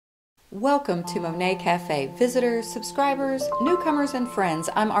Welcome to Monet Cafe, visitors, subscribers, newcomers, and friends.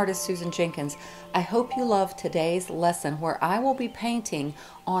 I'm artist Susan Jenkins. I hope you love today's lesson where I will be painting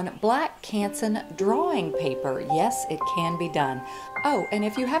on black Canson drawing paper. Yes, it can be done. Oh, and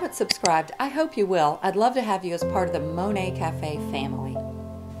if you haven't subscribed, I hope you will. I'd love to have you as part of the Monet Cafe family.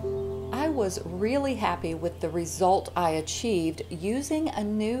 I was really happy with the result I achieved using a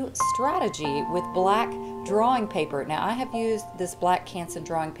new strategy with black drawing paper. Now, I have used this black Canson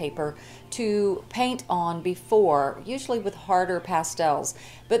drawing paper to paint on before, usually with harder pastels.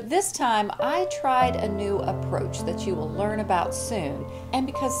 But this time I tried a new approach that you will learn about soon. And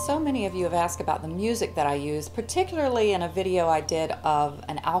because so many of you have asked about the music that I use, particularly in a video I did of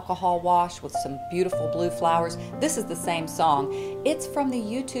an alcohol wash with some beautiful blue flowers, this is the same song. It's from the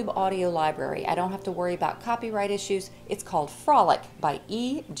YouTube audio library. I don't have to worry about copyright issues. It's called Frolic by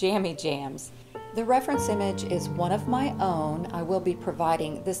E. Jammy Jams. The reference image is one of my own. I will be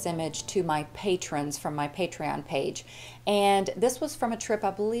providing this image to my patrons from my Patreon page. And this was from a trip,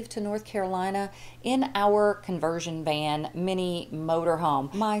 I believe, to North Carolina in our conversion van mini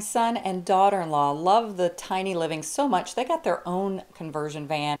motorhome. My son and daughter-in-law love the tiny living so much, they got their own conversion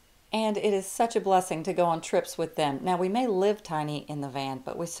van. And it is such a blessing to go on trips with them. Now, we may live tiny in the van,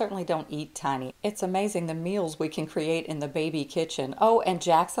 but we certainly don't eat tiny. It's amazing the meals we can create in the baby kitchen. Oh, and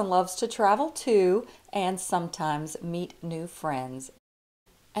Jackson loves to travel too, and sometimes meet new friends.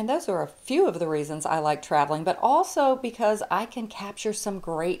 And those are a few of the reasons I like traveling, but also because I can capture some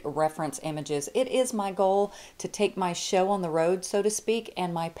great reference images. It is my goal to take my show on the road, so to speak,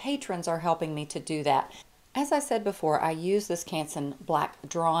 and my patrons are helping me to do that. As I said before, I use this Canson black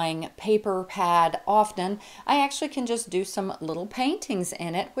drawing paper pad often. I actually can just do some little paintings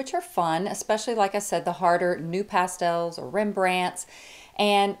in it, which are fun, especially, like I said, the harder new pastels or Rembrandts.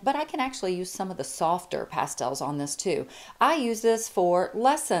 But I can actually use some of the softer pastels on this too. I use this for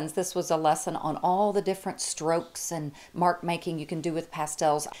lessons. This was a lesson on all the different strokes and mark making you can do with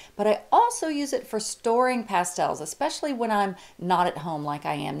pastels. But I also use it for storing pastels, especially when I'm not at home like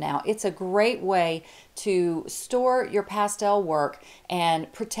I am now. It's a great way to store your pastel work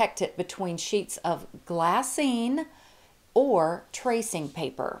and protect it between sheets of glassine or tracing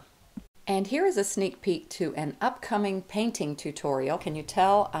paper. And here is a sneak peek to an upcoming painting tutorial. Can you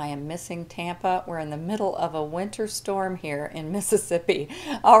tell I am missing Tampa? We're in the middle of a winter storm here in Mississippi.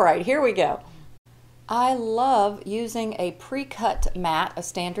 All right, here we go. I love using a pre-cut mat, a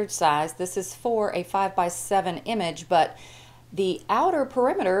standard size. This is for a 5x7 image, but the outer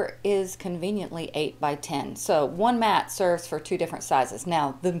perimeter is conveniently 8x10. So one mat serves for two different sizes.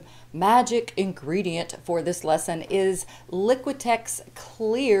 Now, the magic ingredient for this lesson is Liquitex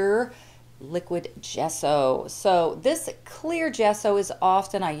Clear liquid gesso. So this clear gesso is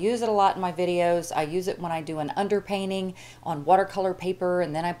often, I use it a lot in my videos. I use it when I do an underpainting on watercolor paper,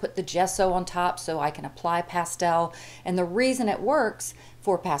 and then I put the gesso on top so I can apply pastel. And the reason it works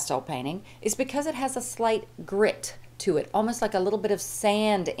for pastel painting is because it has a slight grit to it, almost like a little bit of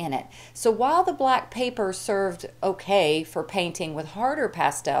sand in it. So while the black paper served okay for painting with harder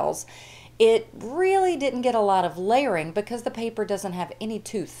pastels, it really didn't get a lot of layering because the paper doesn't have any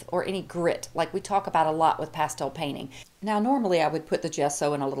tooth or any grit like we talk about a lot with pastel painting. Now, normally I would put the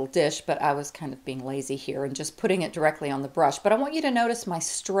gesso in a little dish, but I was kind of being lazy here and just putting it directly on the brush. But I want you to notice my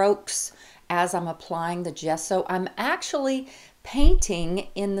strokes as I'm applying the gesso. I'm actually painting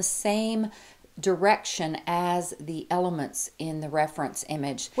in the same direction as the elements in the reference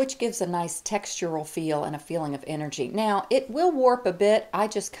image, which gives a nice textural feel and a feeling of energy. Now, it will warp a bit. I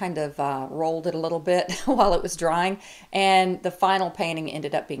just kind of rolled it a little bit while it was drying, and the final painting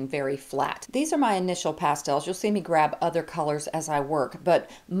ended up being very flat. These are my initial pastels. You'll see me grab other colors as I work, but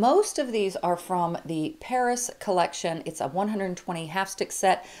most of these are from the Paris collection. It's a 120 half stick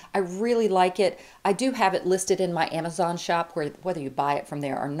set. I really like it. I do have it listed in my Amazon shop, where whether you buy it from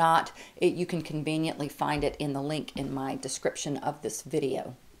there or not, you can conveniently find it in the link in my description of this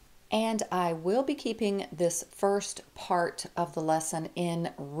video. And I will be keeping this first part of the lesson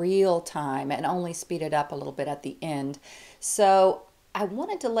in real time and only speed it up a little bit at the end. So I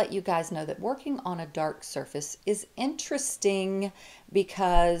wanted to let you guys know that working on a dark surface is interesting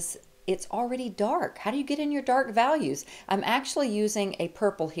because it's already dark. How do you get in your dark values? I'm actually using a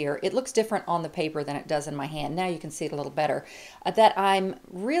purple here. It looks different on the paper than it does in my hand. Now you can see it a little better. You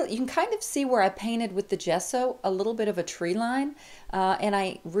can kind of see where I painted with the gesso a little bit of a tree line, and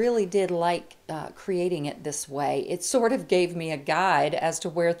I really did like creating it this way. It sort of gave me a guide as to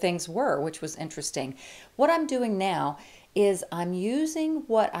where things were, which was interesting. What I'm doing now is I'm using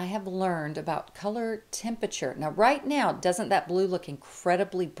what I have learned about color temperature. Now right now, doesn't that blue look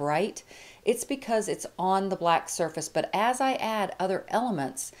incredibly bright? It's because it's on the black surface, but as I add other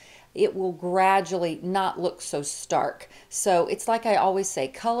elements, it will gradually not look so stark. So it's like I always say,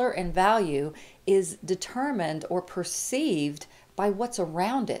 color and value is determined or perceived by what's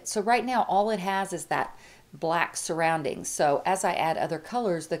around it. So right now all it has is that black surroundings. So as I add other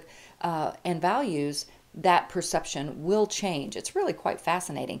colors and values, that perception will change. It's really quite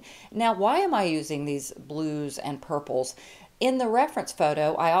fascinating. Now, why am I using these blues and purples? In the reference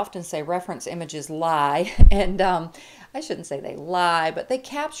photo, I often say reference images lie, and I shouldn't say they lie, but they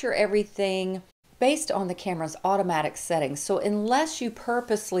capture everything based on the camera's automatic settings. So unless you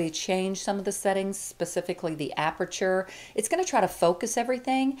purposely change some of the settings, specifically the aperture, it's going to try to focus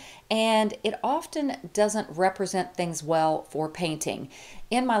everything, and it often doesn't represent things well for painting.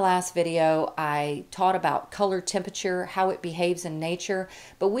 In my last video, I taught about color temperature, how it behaves in nature,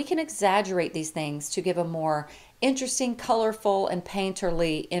 but we can exaggerate these things to give a more interesting, colorful, and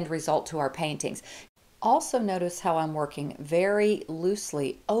painterly end result to our paintings. Also notice how I'm working very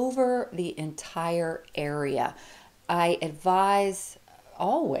loosely over the entire area. I advise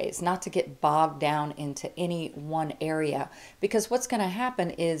always not to get bogged down into any one area, because what's going to happen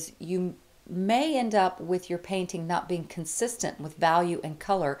is you may end up with your painting not being consistent with value and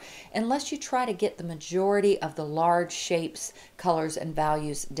color unless you try to get the majority of the large shapes, colors, and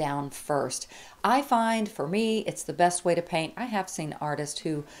values down first. I find for me it's the best way to paint. I have seen artists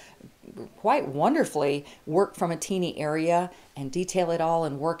who quite wonderfully work from a teeny area and detail it all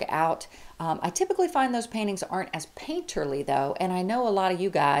and work out. I typically find those paintings aren't as painterly though, and I know a lot of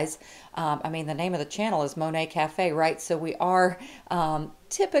you guys, I mean the name of the channel is Monet Cafe, right? So we are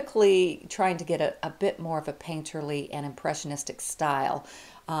typically trying to get a bit more of a painterly and impressionistic style.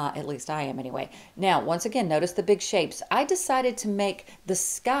 At least I am anyway. Now, once again, notice the big shapes. I decided to make the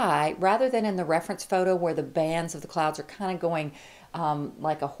sky, rather than in the reference photo where the bands of the clouds are kind of going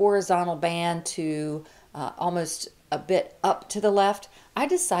like a horizontal band to almost a bit up to the left, I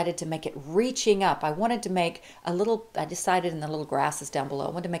decided to make it reaching up. I wanted to make a little, I decided in the little grasses down below, I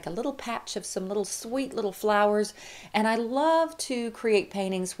wanted to make a little patch of some little sweet little flowers. And I love to create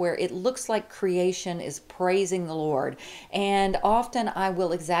paintings where it looks like creation is praising the Lord. And often I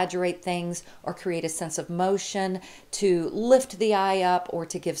will exaggerate things or create a sense of motion to lift the eye up or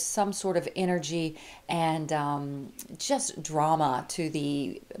to give some sort of energy and just drama to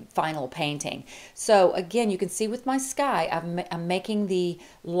the final painting. So again, you can see with my sky, I'm making the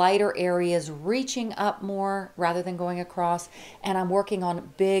lighter areas reaching up more rather than going across, and I'm working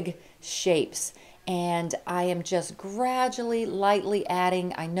on big shapes. And I am just gradually, lightly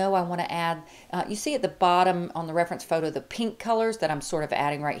adding. I know I want to add, you see at the bottom on the reference photo, the pink colors that I'm sort of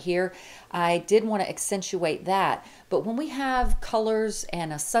adding right here. I did want to accentuate that. But when we have colors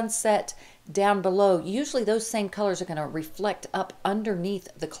and a sunset down below, usually those same colors are going to reflect up underneath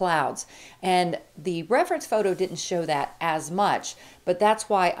the clouds. And the reference photo didn't show that as much, but that's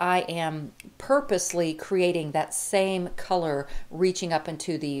why I am purposely creating that same color reaching up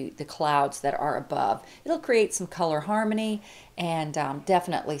into the clouds that are above. It'll create some color harmony and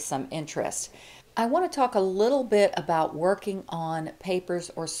definitely some interest. I want to talk a little bit about working on papers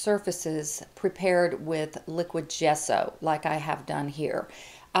or surfaces prepared with liquid gesso like I have done here.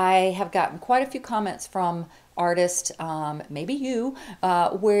 I have gotten quite a few comments from artists, maybe you,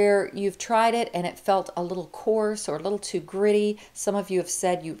 where you've tried it and it felt a little coarse or a little too gritty. Some of you have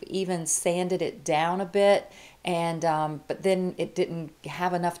said you've even sanded it down a bit, and but then it didn't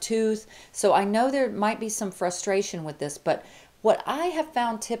have enough tooth. So I know there might be some frustration with this, but what I have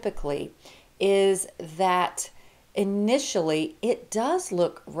found typically is that initially it does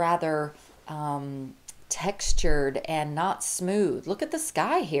look rather textured and not smooth. Look at the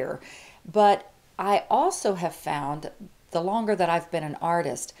sky here. But I also have found, the longer that I've been an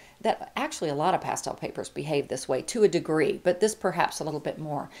artist, that actually a lot of pastel papers behave this way to a degree, but this perhaps a little bit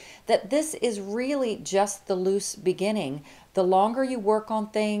more, that this is really just the loose beginning. The longer you work on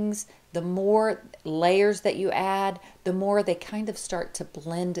things, the more layers that you add, the more they kind of start to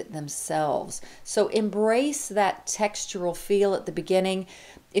blend themselves. So embrace that textural feel at the beginning.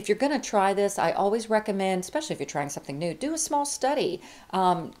 If you're going to try this, I always recommend, especially if you're trying something new, do a small study.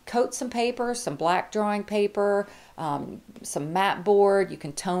 Coat some paper, some black drawing paper, some matte board. You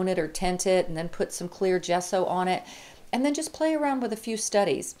can tone it or tint it and then put some clear gesso on it. And then just play around with a few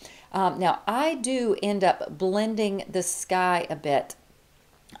studies. Now, I do end up blending the sky a bit.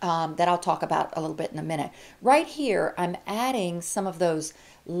 That I'll talk about a little bit in a minute. Right here, I'm adding some of those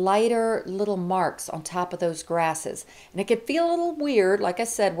lighter little marks on top of those grasses. And it could feel a little weird, like I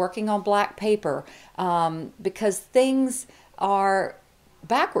said, working on black paper, because things are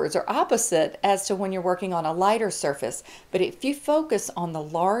backwards or opposite as to when you're working on a lighter surface. But if you focus on the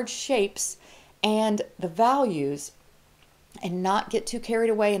large shapes and the values, and not get too carried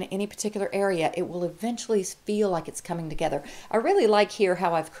away in any particular area, it will eventually feel like it's coming together. I really like here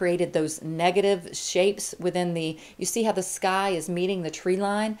how I've created those negative shapes within the, you see how the sky is meeting the tree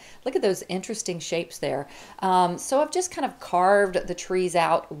line? Look at those interesting shapes there. So I've just kind of carved the trees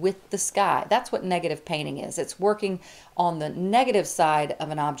out with the sky. That's what negative painting is. It's working on the negative side of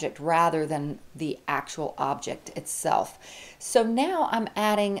an object rather than the actual object itself. So now I'm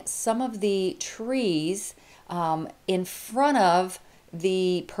adding some of the trees in front of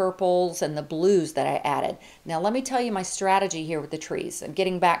the purples and the blues that I added. Now let me tell you my strategy here with the trees. I'm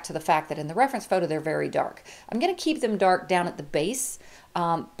getting back to the fact that in the reference photo they're very dark. I'm going to keep them dark down at the base,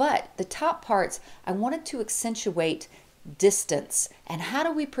 but the top parts I wanted to accentuate distance. And how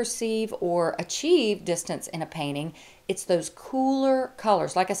do we perceive or achieve distance in a painting? It's those cooler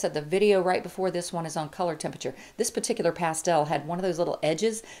colors. Like I said, the video right before this one is on color temperature. This particular pastel had one of those little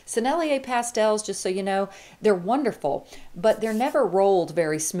edges. Sennelier pastels, just so you know, they're wonderful, but they're never rolled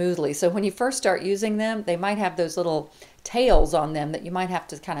very smoothly. So when you first start using them, they might have those little tails on them that you might have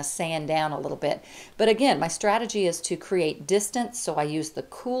to kind of sand down a little bit. But again, my strategy is to create distance, so I use the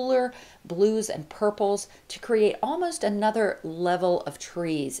cooler blues and purples to create almost another level of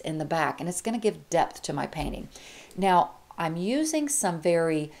trees in the back, and it's going to give depth to my painting. Now, I'm using some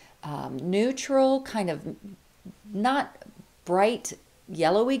very neutral, kind of not bright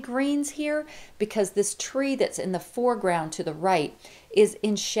yellowy greens here because this tree that's in the foreground to the right is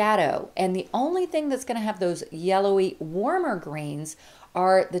in shadow, and the only thing that's going to have those yellowy warmer greens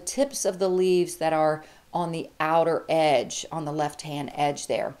are the tips of the leaves that are on the outer edge, on the left hand edge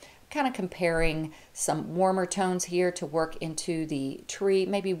there. Kind of comparing some warmer tones here to work into the tree.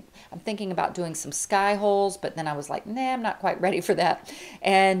 Maybe I'm thinking about doing some sky holes, but then I was like, nah, I'm not quite ready for that.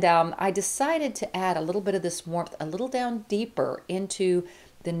 And I decided to add a little bit of this warmth a little down deeper into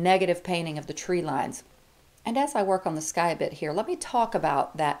the negative painting of the tree lines. And as I work on the sky a bit here, let me talk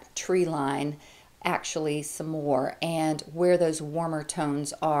about that tree line actually some more and where those warmer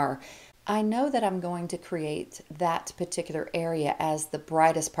tones are. I know that I'm going to create that particular area as the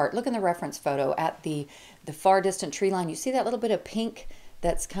brightest part. Look in the reference photo at the far distant tree line. You see that little bit of pink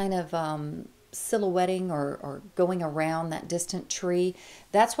that's kind of silhouetting or going around that distant tree?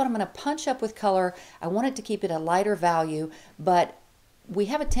 That's what I'm going to punch up with color. I wanted to keep it a lighter value, but we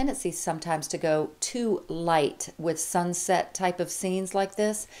have a tendency sometimes to go too light with sunset type of scenes like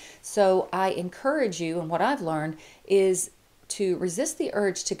this. So I encourage you, and what I've learned is to resist the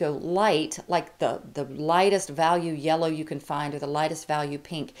urge to go light, like the lightest value yellow you can find or the lightest value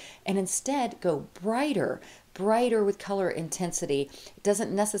pink, and instead go brighter with color intensity. It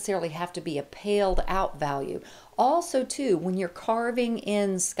doesn't necessarily have to be a paled out value. Also too, when you're carving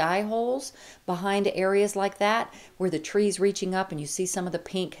in sky holes behind areas like that where the tree's reaching up and you see some of the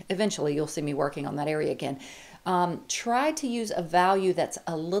pink, eventually you'll see me working on that area again. Try to use a value that's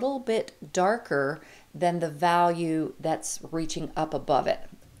a little bit darker than the value that's reaching up above it.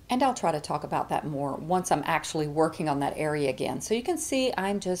 And I'll try to talk about that more once I'm actually working on that area again. So you can see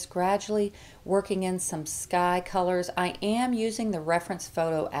I'm just gradually working in some sky colors. I am using the reference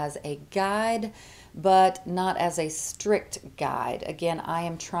photo as a guide, but not as a strict guide. Again, I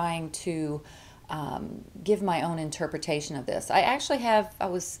am trying to give my own interpretation of this. I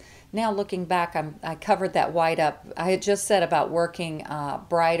was now looking back, I covered that white up. I had just said about working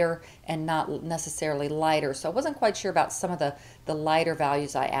brighter and not necessarily lighter, so I wasn't quite sure about some of the lighter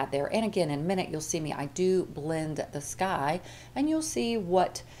values I add there. And again, in a minute you'll see me, I do blend the sky, and you'll see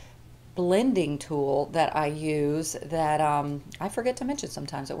what blending tool that I use that I forget to mention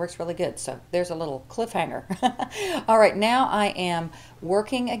sometimes. It works really good. So there's a little cliffhanger. All right, now I am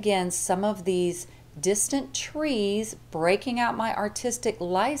working against some of these distant trees, breaking out my artistic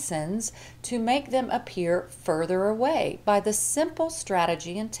license to make them appear further away by the simple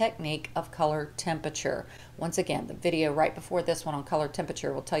strategy and technique of color temperature. Once again, the video right before this one on color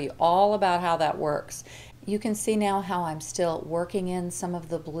temperature will tell you all about how that works. You can see now how I'm still working in some of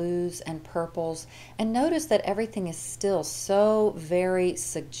the blues and purples, and notice that everything is still so very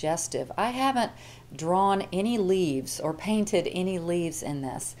suggestive. I haven't drawn any leaves or painted any leaves in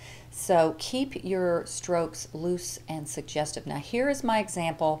this. So keep your strokes loose and suggestive. Now here is my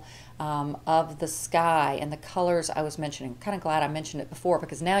example of the sky and the colors I was mentioning. I'm kind of glad I mentioned it before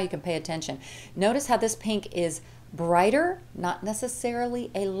because now you can pay attention. Notice how this pink is brighter, not necessarily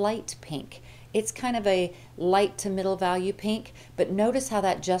a light pink. It's kind of a light to middle value pink, but notice how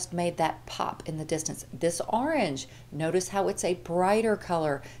that just made that pop in the distance. This orange, notice how it's a brighter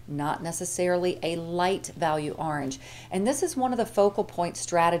color, not necessarily a light value orange. And this is one of the focal point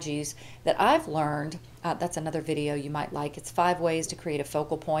strategies that I've learned. That's another video you might like. It's 5 ways to create a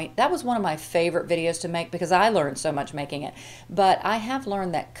focal point. That was one of my favorite videos to make because I learned so much making it. But I have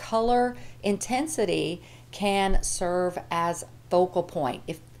learned that color intensity can serve as focal point.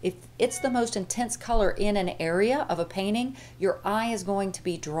 If it's the most intense color in an area of a painting, your eye is going to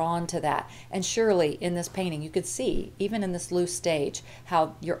be drawn to that. And surely in this painting, you could see, even in this loose stage,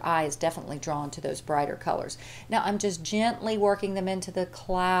 how your eye is definitely drawn to those brighter colors. Now I'm just gently working them into the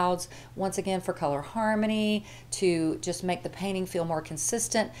clouds, once again for color harmony, to just make the painting feel more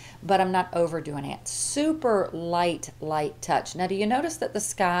consistent, but I'm not overdoing it. Super light touch. Now do you notice that the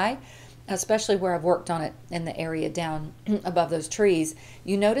sky, especially where I've worked on it in the area down above those trees,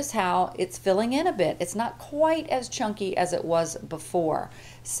 you notice how it's filling in a bit. It's not quite as chunky as it was before.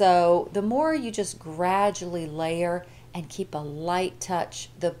 So the more you just gradually layer and keep a light touch,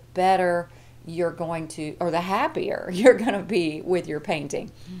 the better you're going to, or the happier you're going to be with your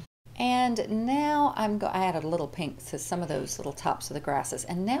painting. And now I added a little pink to some of those little tops of the grasses.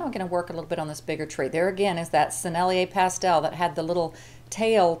 And now I'm going to work a little bit on this bigger tree. There again is that Sennelier pastel that had the little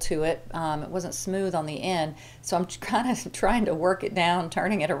tail to it. It wasn't smooth on the end. So I'm kind of trying to work it down,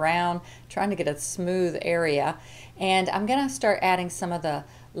 turning it around, trying to get a smooth area. And I'm going to start adding some of the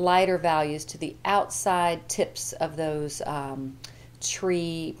lighter values to the outside tips of those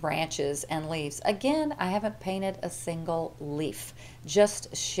tree branches and leaves. Again, I haven't painted a single leaf,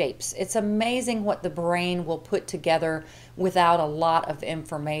 just shapes. It's amazing what the brain will put together without a lot of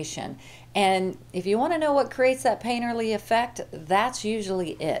information. And if you want to know what creates that painterly effect, that's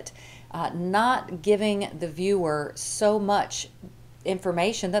usually it. Not giving the viewer so much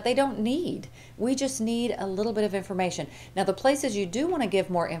information that they don't need. We just need a little bit of information. Now the places you do want to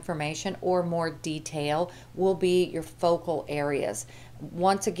give more information or more detail will be your focal areas.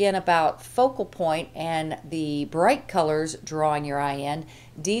 Once again, about focal point and the bright colors drawing your eye in,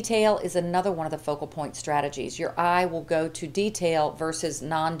 detail is another one of the focal point strategies. Your eye will go to detail versus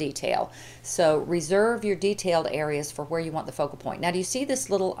non-detail. So reserve your detailed areas for where you want the focal point. Now do you see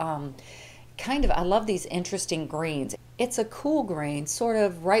this little I love these interesting greens. It's a cool green, sort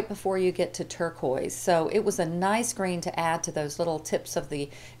of right before you get to turquoise. So it was a nice green to add to those little tips of the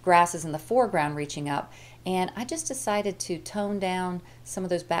grasses in the foreground reaching up. And I just decided to tone down some of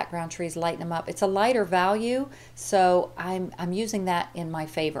those background trees, lighten them up. It's a lighter value, so I'm using that in my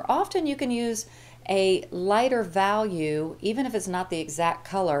favor. Often you can use a lighter value, even if it's not the exact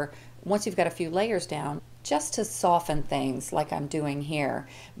color, once you've got a few layers down, just to soften things like I'm doing here.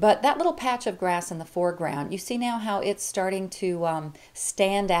 But that little patch of grass in the foreground, you see now how it's starting to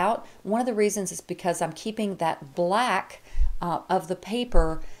stand out. One of the reasons is because I'm keeping that black of the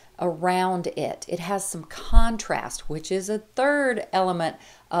paper around it. It has some contrast, which is a third element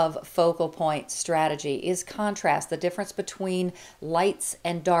of focal point strategy, is contrast, the difference between lights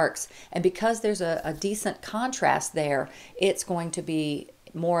and darks. And because there's a decent contrast there, it's going to be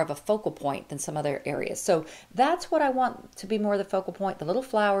more of a focal point than some other areas. So that's what I want to be more the focal point, the little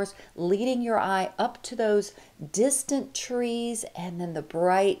flowers leading your eye up to those distant trees and then the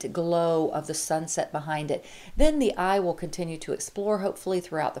bright glow of the sunset behind it. Then the eye will continue to explore, hopefully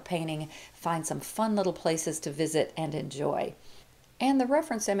throughout the painting, find some fun little places to visit and enjoy. And the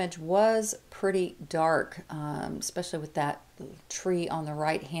reference image was pretty dark, especially with that tree on the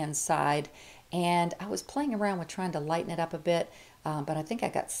right hand side. And I was playing around with trying to lighten it up a bit, but I think I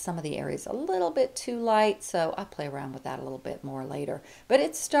got some of the areas a little bit too light, so I'll play around with that a little bit more later. But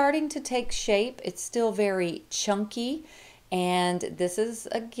it's starting to take shape. It's still very chunky, and this is,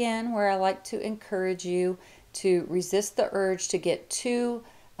 again, where I like to encourage you to resist the urge to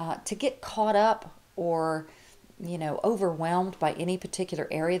get caught up or overwhelmed by any particular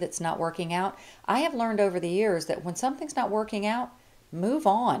area that's not working out. I have learned over the years that when something's not working out, move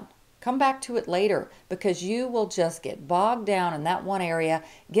on. Come back to it later, because you will just get bogged down in that one area,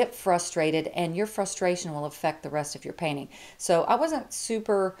 get frustrated, and your frustration will affect the rest of your painting. So I wasn't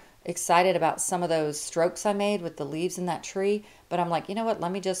super excited about some of those strokes I made with the leaves in that tree, but I'm like, you know what,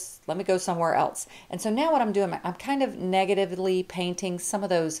 let me go somewhere else. And so now what I'm doing, I'm kind of negatively painting some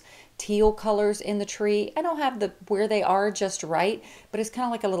of those teal colors in the tree. I don't have where they are just right, but it's kind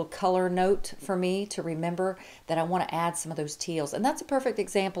of like a little color note for me to remember that I want to add some of those teals. And that's a perfect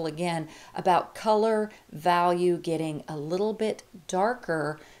example, again, about color value getting a little bit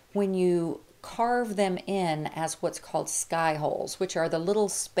darker when you carve them in as what's called sky holes, which are the little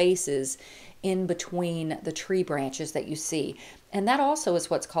spaces in between the tree branches that you see. And that also is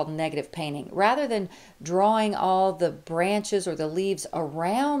what's called negative painting. Rather than drawing all the branches or the leaves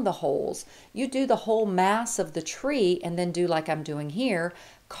around the holes, you do the whole mass of the tree and then do like I'm doing here,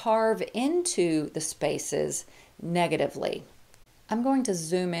 carve into the spaces negatively. I'm going to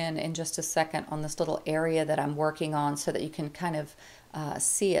zoom in just a second on this little area that I'm working on so that you can kind of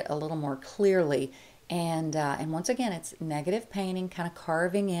see it a little more clearly. And once again, it's negative painting, kind of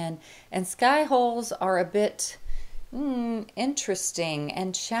carving in. And sky holes are a bit interesting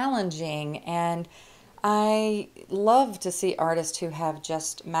and challenging. And I love to see artists who have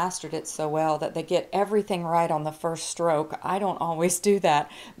just mastered it so well that they get everything right on the first stroke. I don't always do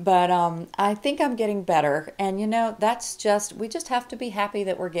that, but I think I'm getting better. And you know, that's just, we just have to be happy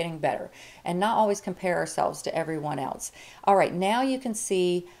that we're getting better and not always compare ourselves to everyone else. All right, now you can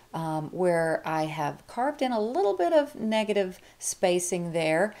see where I have carved in a little bit of negative spacing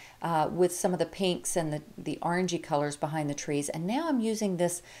there with some of the pinks and the orangey colors behind the trees. And now I'm using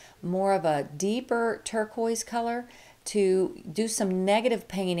this more of a deeper turquoise color to do some negative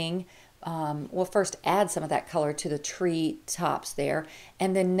painting. Well, first add some of that color to the tree tops there,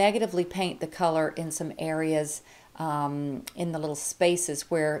 and then negatively paint the color in some areas in the little spaces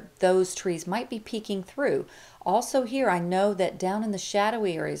where those trees might be peeking through. Also here, I know that down in the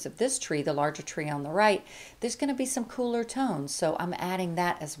shadowy areas of this tree, the larger tree on the right, there's going to be some cooler tones, so I'm adding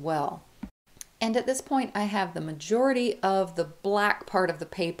that as well. And at this point, I have the majority of the black part of the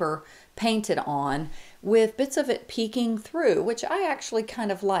paper painted on with bits of it peeking through, which I actually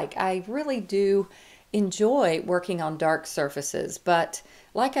kind of like. I really do enjoy working on dark surfaces, but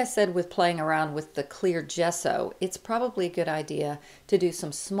like I said, with playing around with the clear gesso, it's probably a good idea to do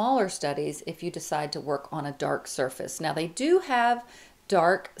some smaller studies if you decide to work on a dark surface. Now, they do have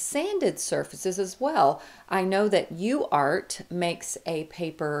dark sanded surfaces as well. I know that UArt makes a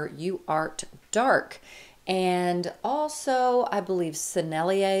paper UArt dark, and also I believe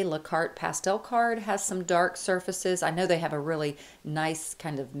Sennelier Le Carte Pastel Card has some dark surfaces. I know they have a really nice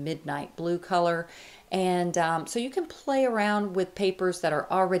kind of midnight blue color, and so you can play around with papers that are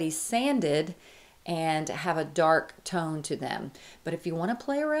already sanded and have a dark tone to them. But if you want to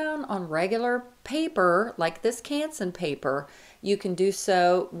play around on regular paper like this Canson paper, you can do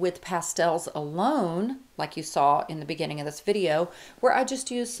so with pastels alone, like you saw in the beginning of this video, where I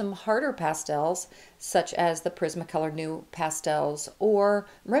just used some harder pastels such as the Prismacolor New pastels, or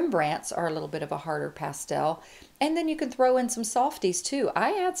Rembrandts are a little bit of a harder pastel. And then you can throw in some softies too.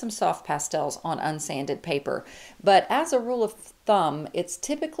 I add some soft pastels on unsanded paper, but as a rule of thumb, it's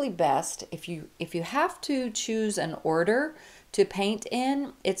typically best if you have to choose an order to paint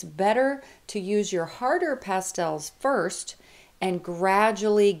in, it's better to use your harder pastels first and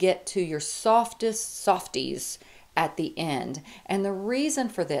gradually get to your softest softies at the end. And the reason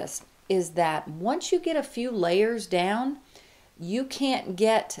for this is that once you get a few layers down, you can't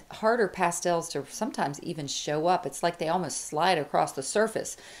get harder pastels to sometimes even show up. It's like they almost slide across the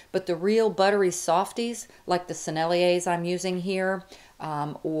surface. But the real buttery softies, like the Senneliers I'm using here,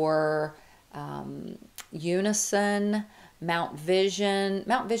 or Unison, Mount Vision.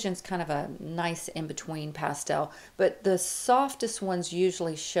 Mount Vision's kind of a nice in-between pastel, but the softest ones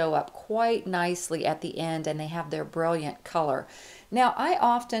usually show up quite nicely at the end, and they have their brilliant color. Now, I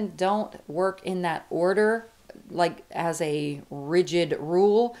often don't work in that order, like as a rigid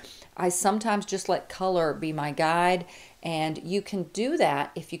rule. I sometimes just let color be my guide, and you can do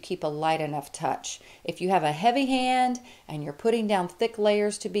that if you keep a light enough touch. If you have a heavy hand and you're putting down thick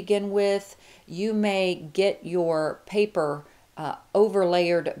layers to begin with, you may get your paper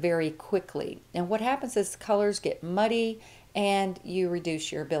overlayered very quickly. And what happens is colors get muddy and you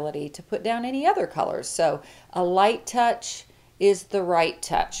reduce your ability to put down any other colors. So a light touch is the right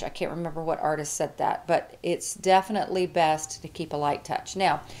touch. I can't remember what artist said that, but it's definitely best to keep a light touch.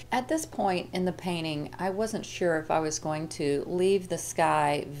 Now, at this point in the painting, I wasn't sure if I was going to leave the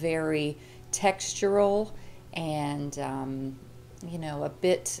sky very textural and, you know, a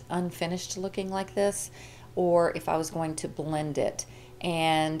bit unfinished looking like this, or if I was going to blend it.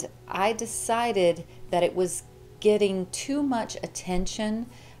 And I decided that it was getting too much attention.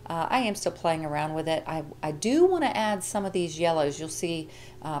 I am still playing around with it. I do want to add some of these yellows. You'll see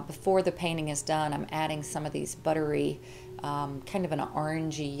before the painting is done, I'm adding some of these buttery, kind of an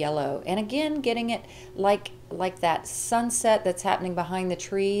orangey yellow. And again, getting it like that sunset that's happening behind the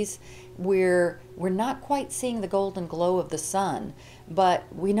trees, where we're not quite seeing the golden glow of the sun, but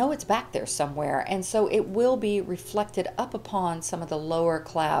we know it's back there somewhere, and so it will be reflected up upon some of the lower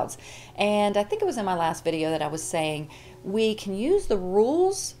clouds. And I think it was in my last video that I was saying we can use the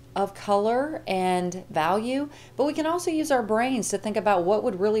rules of color and value, but we can also use our brains to think about what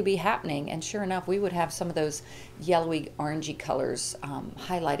would really be happening. And sure enough, we would have some of those yellowy, orangey colors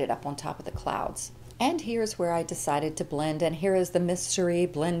highlighted up on top of the clouds. And here's where I decided to blend, and here is the mystery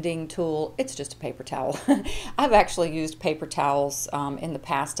blending tool. It's just a paper towel. I've actually used paper towels in the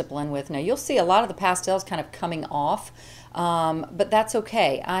past to blend with. Now you'll see a lot of the pastels kind of coming off, but that's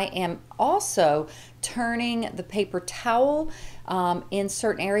okay. I am also turning the paper towel in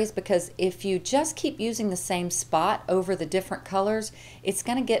certain areas, because if you just keep using the same spot over the different colors, it's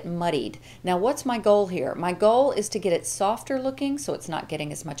going to get muddied. Now what's my goal here? My goal is to get it softer looking so it's not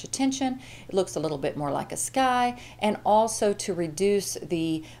getting as much attention. It looks a little bit more like a sky, and also to reduce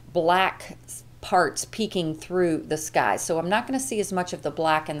the black parts peeking through the sky. So I'm not going to see as much of the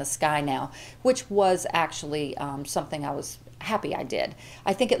black in the sky now, which was actually something I was happy I did.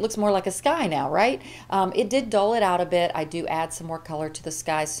 I think it looks more like a sky now, right? It did dull it out a bit. I do add some more color to the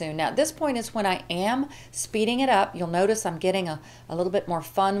sky soon. Now at this point is when I am speeding it up. You'll notice I'm getting a little bit more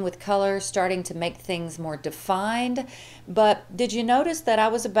fun with color, starting to make things more defined. But did you notice that I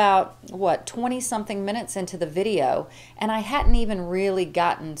was about, what, 20 something minutes into the video, and I hadn't even really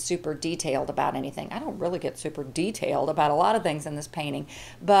gotten super detailed about anything. I don't really get super detailed about a lot of things in this painting,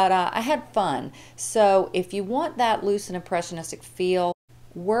 but I had fun. So if you want that loose and impressionistic feel,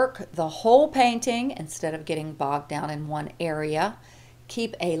 work the whole painting instead of getting bogged down in one area.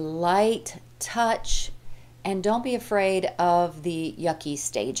 Keep a light touch, and don't be afraid of the yucky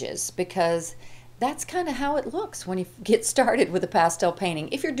stages, because that's kind of how it looks when you get started with a pastel painting,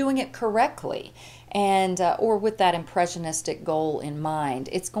 if you're doing it correctly and or with that impressionistic goal in mind.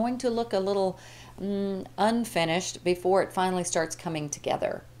 It's going to look a little unfinished before it finally starts coming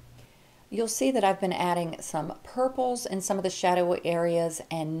together. You'll see that I've been adding some purples in some of the shadowy areas,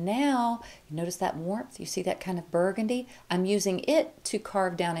 and now you notice that warmth. You see that kind of burgundy? I'm using it to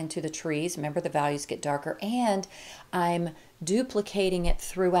carve down into the trees. Remember, the values get darker, and I'm duplicating it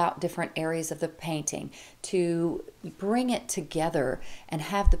throughout different areas of the painting to bring it together and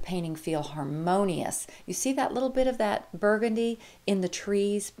have the painting feel harmonious. You see that little bit of that burgundy in the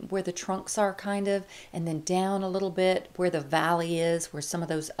trees where the trunks are, kind of, and then down a little bit where the valley is, where some of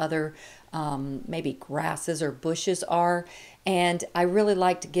those other maybe grasses or bushes are. And I really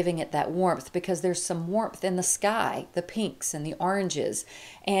liked giving it that warmth because there's some warmth in the sky, the pinks and the oranges,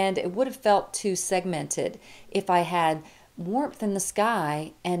 and it would have felt too segmented if I had warmth in the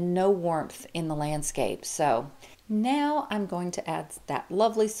sky and no warmth in the landscape. So now I'm going to add that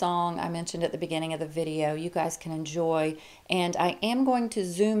lovely song I mentioned at the beginning of the video. You guys can enjoy, and I am going to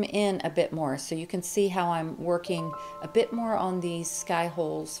zoom in a bit more so you can see how I'm working a bit more on these sky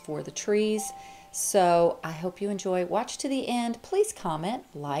holes for the trees. So I hope you enjoy. Watch to the end. Please comment,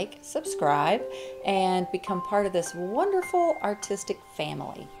 like, subscribe, and become part of this wonderful artistic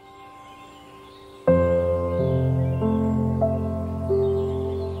family.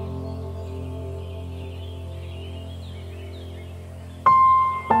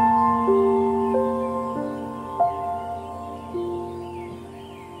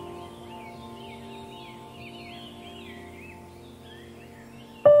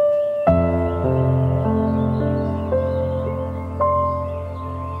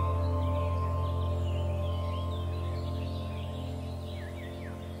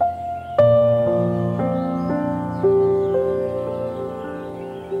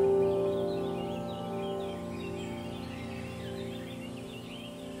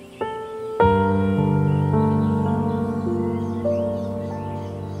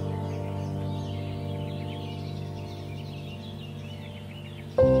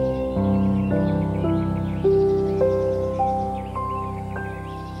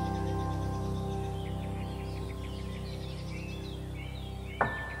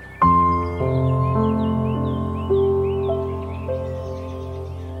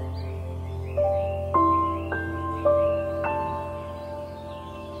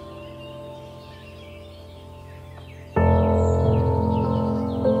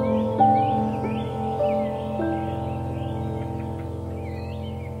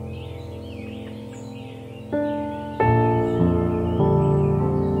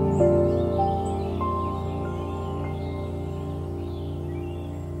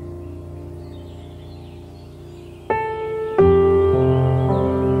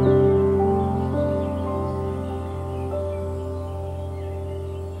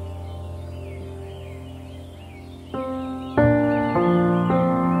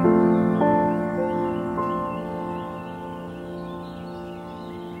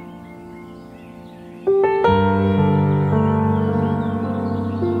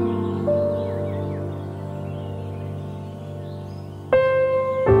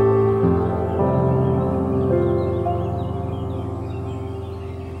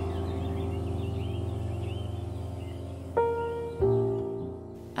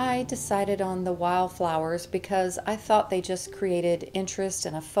 I decided on the wildflowers because I thought they just created interest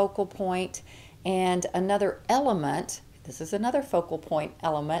and a focal point and another element. This is another focal point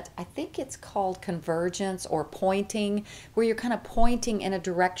element. I think it's called convergence or pointing, where you're kind of pointing in a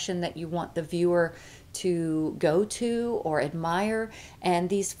direction that you want the viewer to go to or admire. And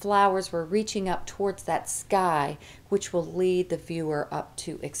these flowers were reaching up towards that sky, which will lead the viewer up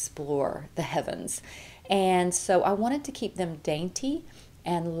to explore the heavens. And so I wanted to keep them dainty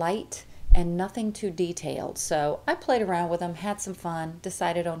and light and nothing too detailed. So I played around with them, had some fun,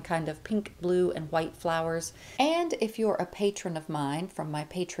 decided on kind of pink, blue, and white flowers. And if you're a patron of mine from my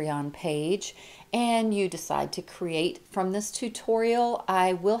Patreon page and you decide to create from this tutorial,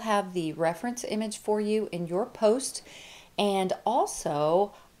 I will have the reference image for you in your post. And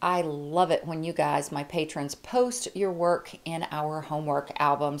also, I love it when you guys, my patrons, post your work in our homework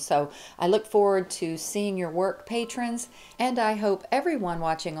album. So I look forward to seeing your work, patrons, and I hope everyone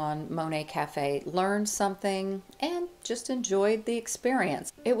watching on Monet Cafe learned something and just enjoyed the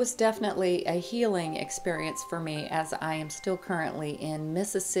experience. It was definitely a healing experience for me, as I am still currently in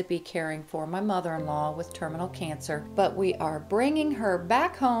Mississippi caring for my mother-in-law with terminal cancer, but we are bringing her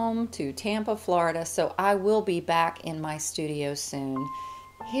back home to Tampa, Florida, so I will be back in my studio soon.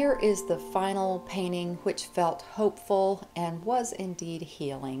 Here is the final painting, which felt hopeful and was indeed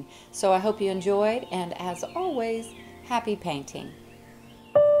healing. So I hope you enjoyed, and as always, happy painting.